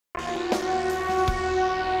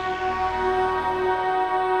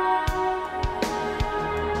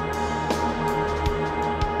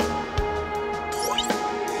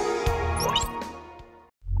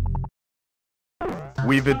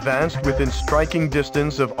we've advanced within striking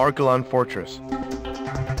distance of Archelon Fortress.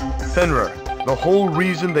 Fenrir, the whole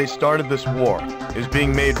reason they started this war is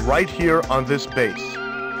being made right here on this base.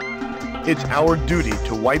 It's our duty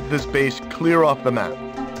to wipe this base clear off the map.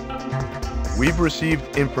 We've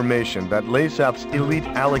received information that Laysap's elite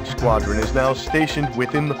Alex squadron is now stationed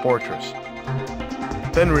within the fortress.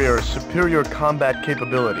 Fenrir's superior combat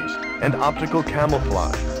capabilities and optical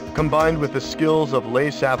camouflage, combined with the skills of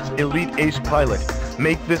Laysap's elite ace pilot,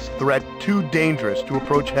 make this threat too dangerous to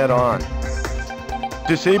approach head-on.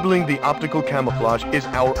 Disabling the optical camouflage is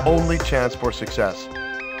our only chance for success.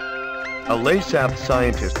 A Laysap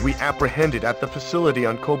scientist we apprehended at the facility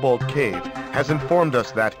on Cobalt Cave has informed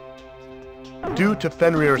us that, due to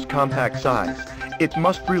Fenrir's compact size, it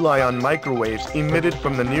must rely on microwaves emitted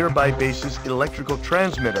from the nearby base's electrical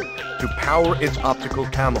transmitter to power its optical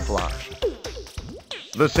camouflage.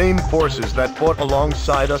 The same forces that fought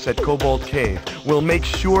alongside us at Cobalt Cave will make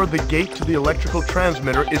sure the gate to the electrical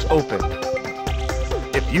transmitter is opened.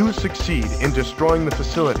 If you succeed in destroying the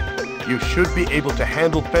facility, you should be able to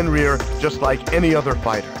handle Fenrir just like any other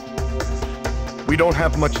fighter. We don't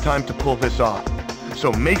have much time to pull this off,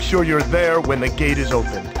 so make sure you're there when the gate is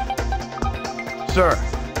opened. Sir,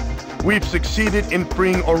 we've succeeded in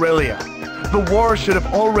freeing Aurelia. The war should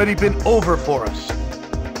have already been over for us.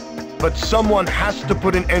 But someone has to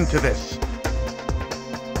put an end to this.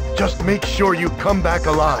 Just make sure you come back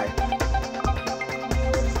alive.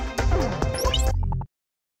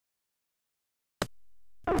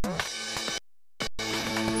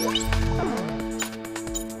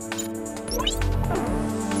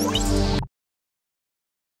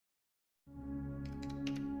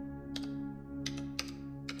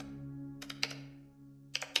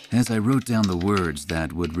 As I wrote down the words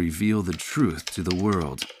that would reveal the truth to the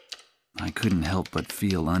world, I couldn't help but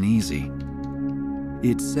feel uneasy.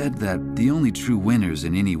 It said that the only true winners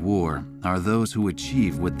in any war are those who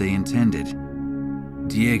achieve what they intended.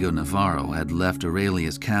 Diego Navarro had left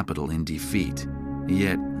Aurelia's capital in defeat,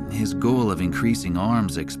 yet his goal of increasing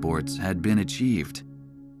arms exports had been achieved.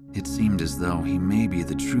 It seemed as though he may be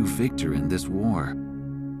the true victor in this war.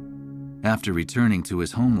 After returning to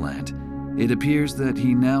his homeland, it appears that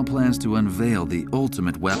he now plans to unveil the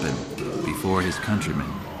ultimate weapon before his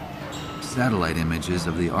countrymen. Satellite images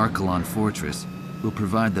of the Archelon Fortress will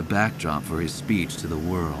provide the backdrop for his speech to the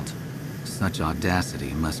world. Such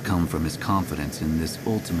audacity must come from his confidence in this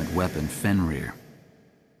ultimate weapon, Fenrir.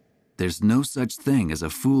 There's no such thing as a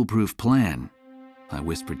foolproof plan, I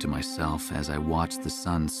whispered to myself as I watched the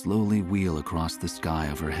sun slowly wheel across the sky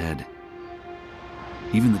overhead.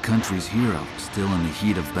 Even the country's hero, still in the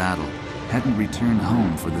heat of battle, hadn't returned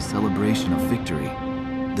home for the celebration of victory.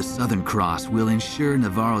 The Southern Cross will ensure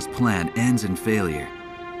Navarro's plan ends in failure.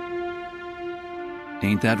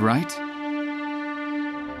 Ain't that right?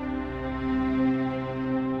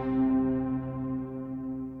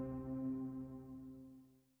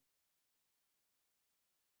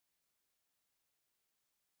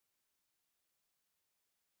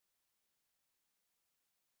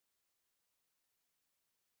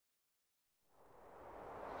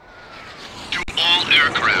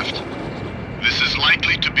 Aircraft. This is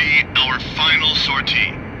likely to be our final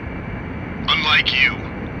sortie. Unlike you,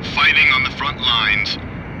 fighting on the front lines,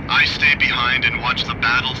 I stay behind and watch the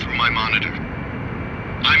battle through my monitor.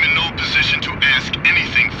 I'm in no position to ask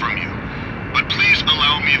anything from you, but please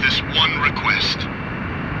allow me this one request.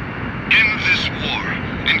 End this war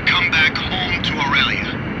and come back home to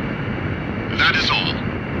Aurelia. That is all.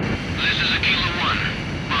 This is Aquila 1.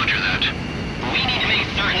 Roger that. We need to make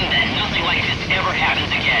certain that nothing like this ever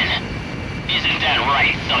happens again. Isn't that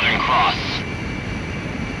right, Southern Cross?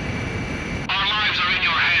 Our lives are in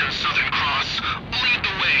your hands, Southern Cross. Lead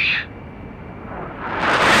the way.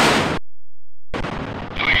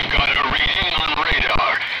 We've got a reading on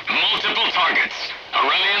radar. Multiple targets.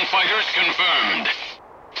 Aurelian fighters confirmed.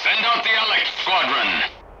 Send out the Alex squadron.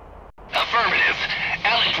 Affirmative.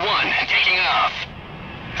 Alex 1 taking off.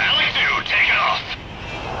 Alex 2 taking off.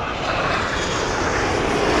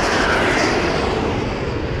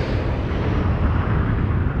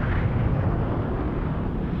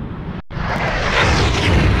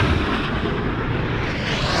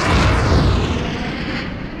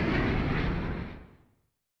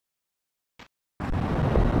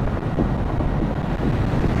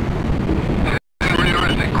 Fenrir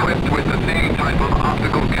is equipped with the same type of optical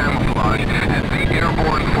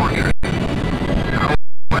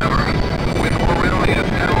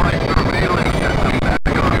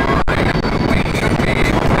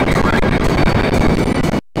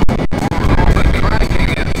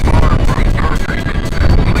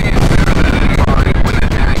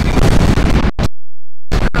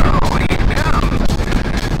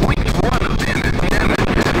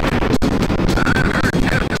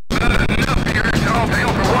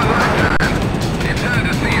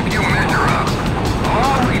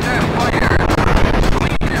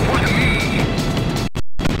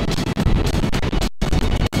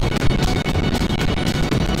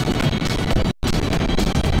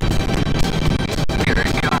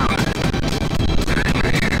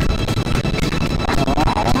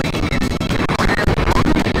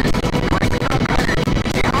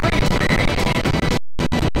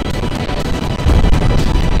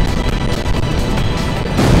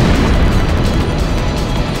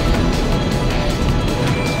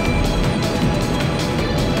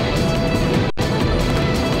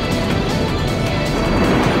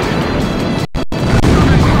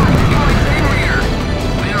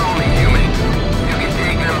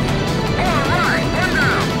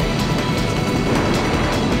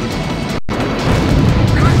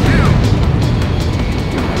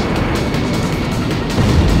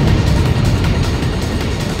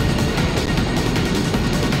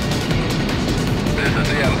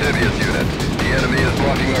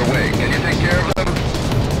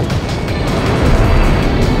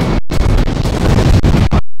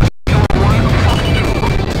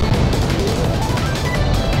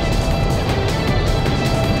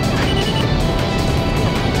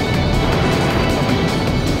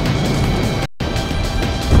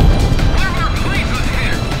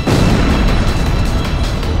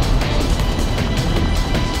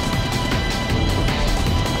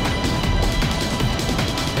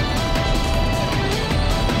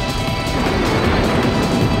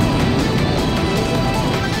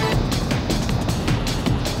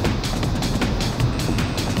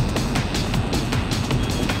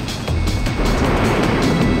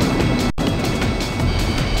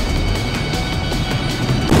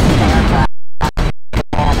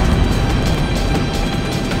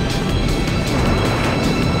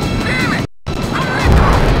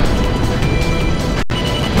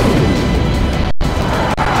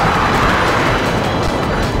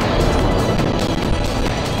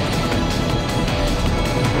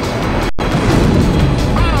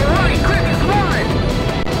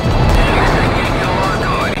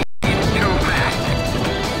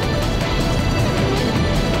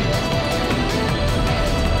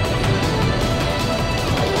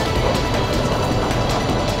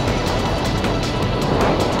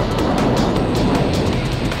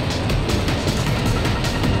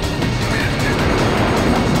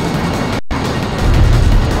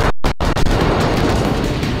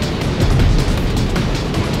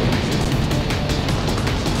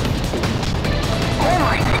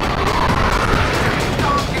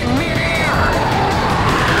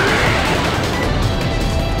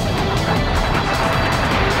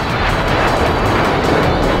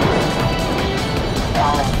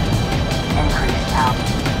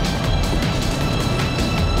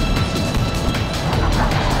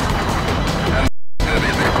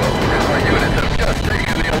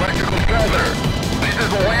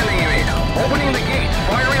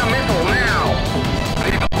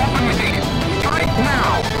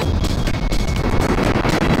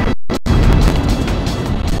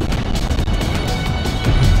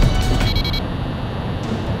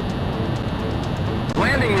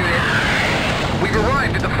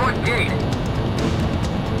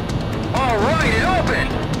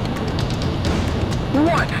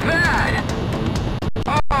What's that?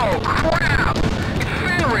 Oh, crap! It's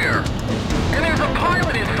Fenrir! And there's a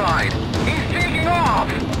pilot inside! He's taking off!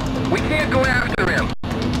 We can't go after him!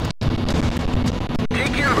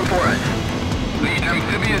 Take care of it for us! The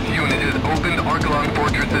amphibious unit has opened Archelon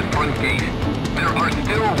Fortress's front gate. There are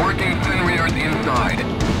still working Fenrirs inside.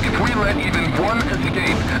 If we let even one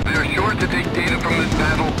escape, they're sure to take data from this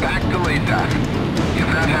battle back to Lasaf. If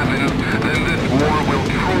that happens, then this war will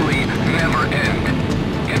truly never end.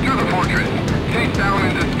 Get through the fortress, chase down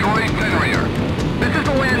and destroy Fenrir. This is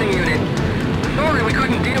the landing unit. Sorry we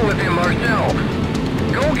couldn't deal with him ourselves.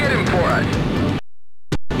 Go get him for us.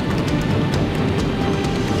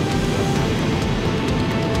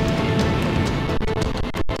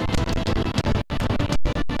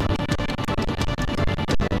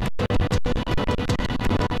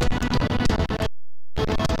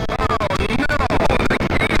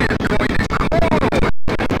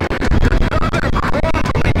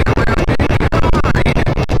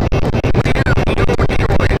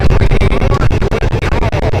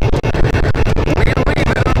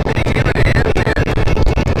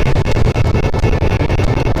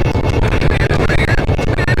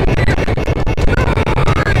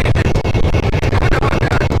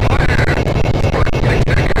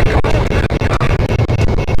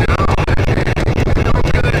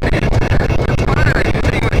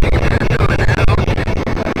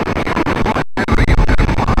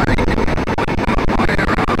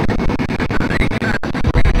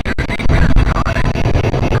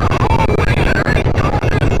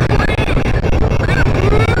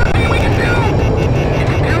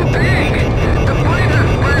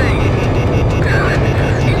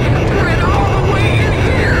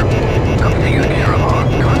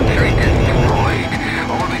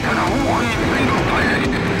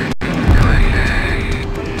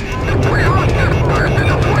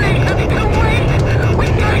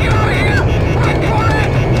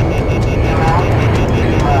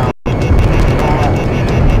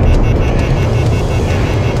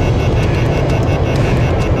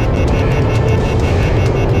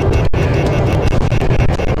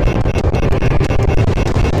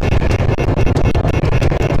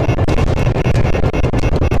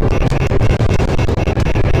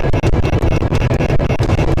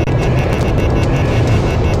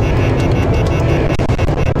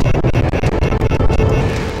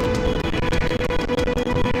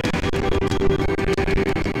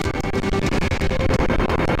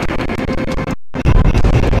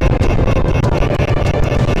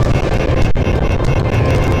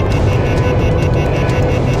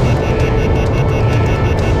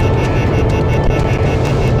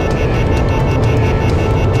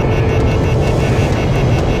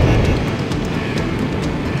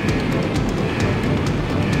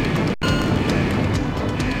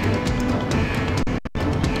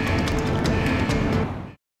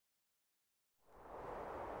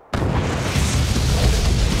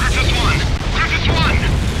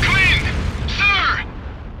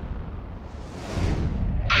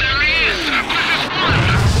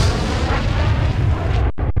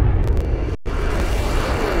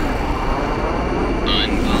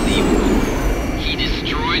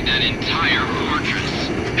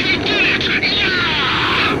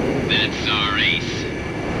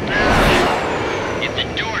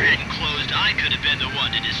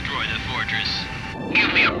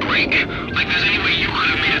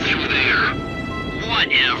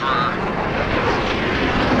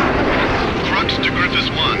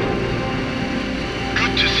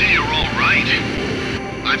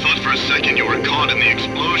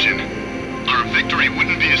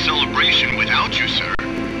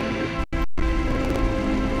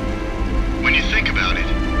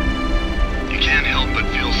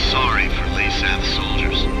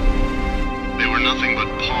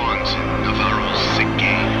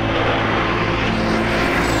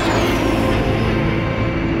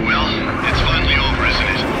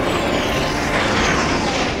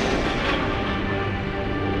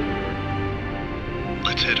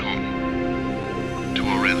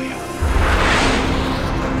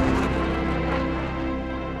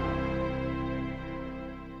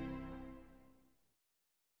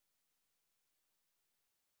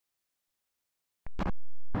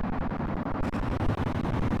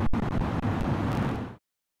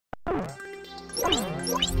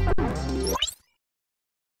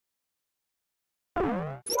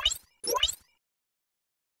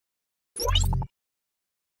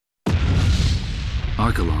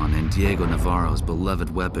 Archelon and Diego Navarro's beloved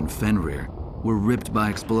weapon Fenrir were ripped by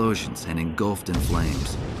explosions and engulfed in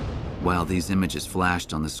flames. While these images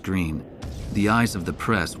flashed on the screen, The eyes of the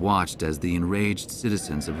press watched as the enraged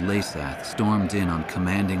citizens of Lesath stormed in on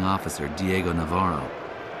commanding officer Diego Navarro.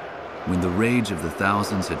 When the rage of the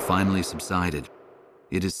thousands had finally subsided,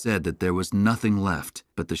 it is said that there was nothing left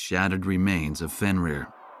but the shattered remains of Fenrir.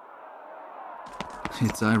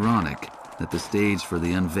 It's ironic that the stage for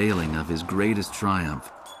the unveiling of his greatest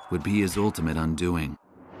triumph would be his ultimate undoing.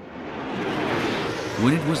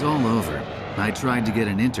 When it was all over, I tried to get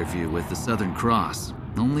an interview with the Southern Cross,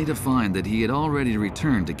 only to find that he had already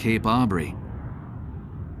returned to Cape Aubrey.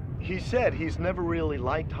 He said he's never really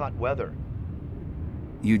liked hot weather.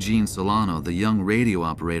 Eugene Solano, the young radio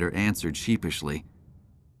operator, answered sheepishly.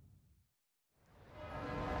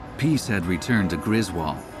 Peace had returned to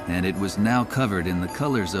Griswold, and it was now covered in the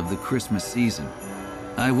colors of the Christmas season.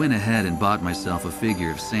 I went ahead and bought myself a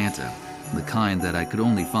figure of Santa, the kind that I could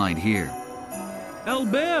only find here.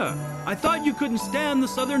 Albert, I thought you couldn't stand the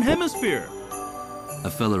Southern Hemisphere.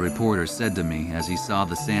 A fellow reporter said to me as he saw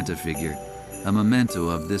the Santa figure, a memento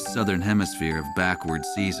of this Southern Hemisphere of backward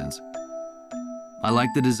seasons. I like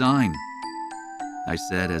the design, I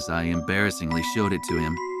said as I embarrassingly showed it to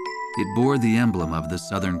him. It bore the emblem of the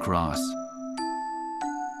Southern Cross.